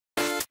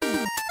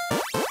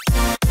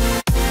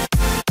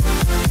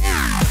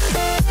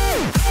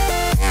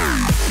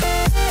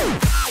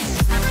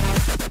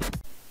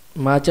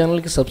మా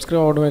ఛానల్కి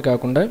సబ్స్క్రైబ్ అవడమే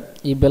కాకుండా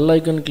ఈ బెల్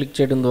ఐకాన్ క్లిక్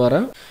చేయడం ద్వారా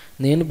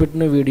నేను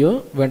పెట్టిన వీడియో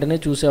వెంటనే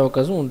చూసే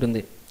అవకాశం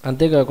ఉంటుంది.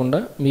 అంతేకాకుండా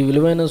మీ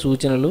విలువైన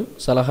సూచనలు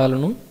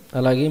సలహాలను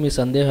అలాగే మీ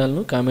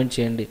సందేహాలను కామెంట్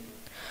చేయండి.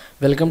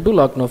 Welcome to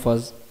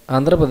లాక్నోఫాస్.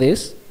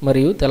 ఆంధ్రప్రదేశ్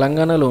మరియు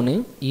తెలంగాణలోని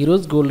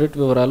ఈరోజు గోల్డ్ రేట్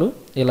వివరాలు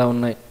ఇలా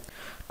ఉన్నాయి.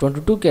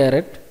 22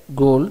 carat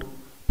gold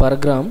per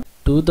gram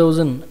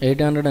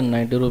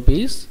 2890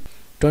 rupees.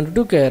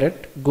 22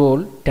 carat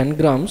gold 10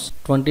 grams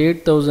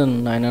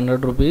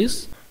 28,900 rupees.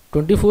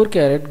 24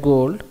 carat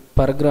gold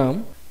per gram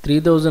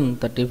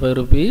 3035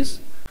 rupees.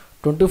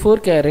 24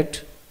 carat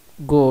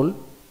gold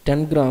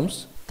 10 grams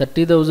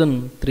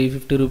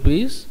 30,350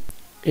 rupees.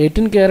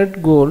 18 carat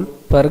gold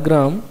per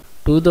gram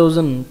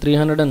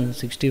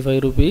 2,365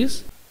 rupees.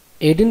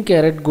 18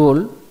 carat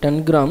gold 10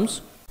 grams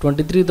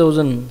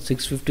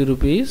 23,650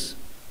 rupees.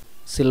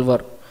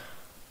 Silver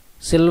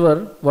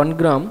 1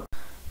 gram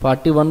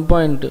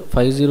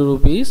 41.50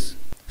 rupees.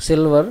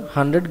 Silver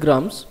 100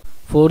 grams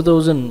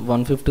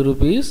 4,150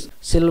 rupees.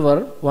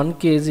 Silver 1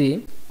 kg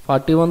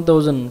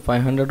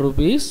 41,500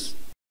 rupees.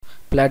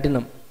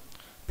 Platinum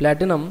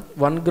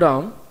 1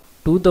 gram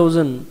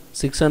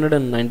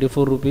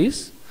 2,694 rupees.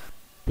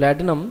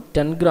 Platinum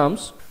 10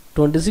 grams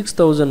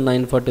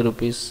 26,940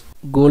 rupees.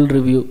 Gold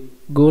review.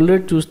 Gold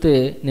rate చూస్తే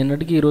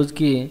నిన్నటికి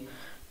ఈరోజుకి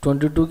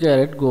 22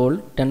 carat gold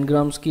 10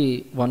 గ్రామ్స్కి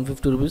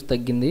 150 rupees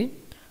తగ్గింది.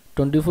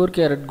 24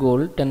 carat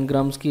gold 10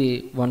 గ్రామ్స్కి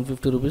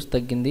 150 rupees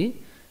తగ్గింది.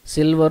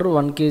 Silver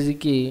 1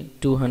 kgకి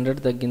 200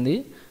 తగ్గింది.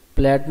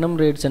 Platinum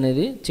rates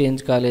అనేది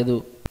change కాలేదు.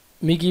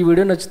 మీకు ఈ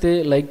video నచ్చితే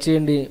లైక్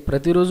చేయండి.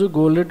 ప్రతిరోజు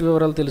గోల్డ్ రేట్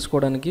వివరాలు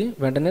తెలుసుకోవడానికి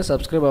వెంటనే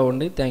సబ్స్క్రైబ్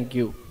అవ్వండి. Thank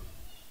you.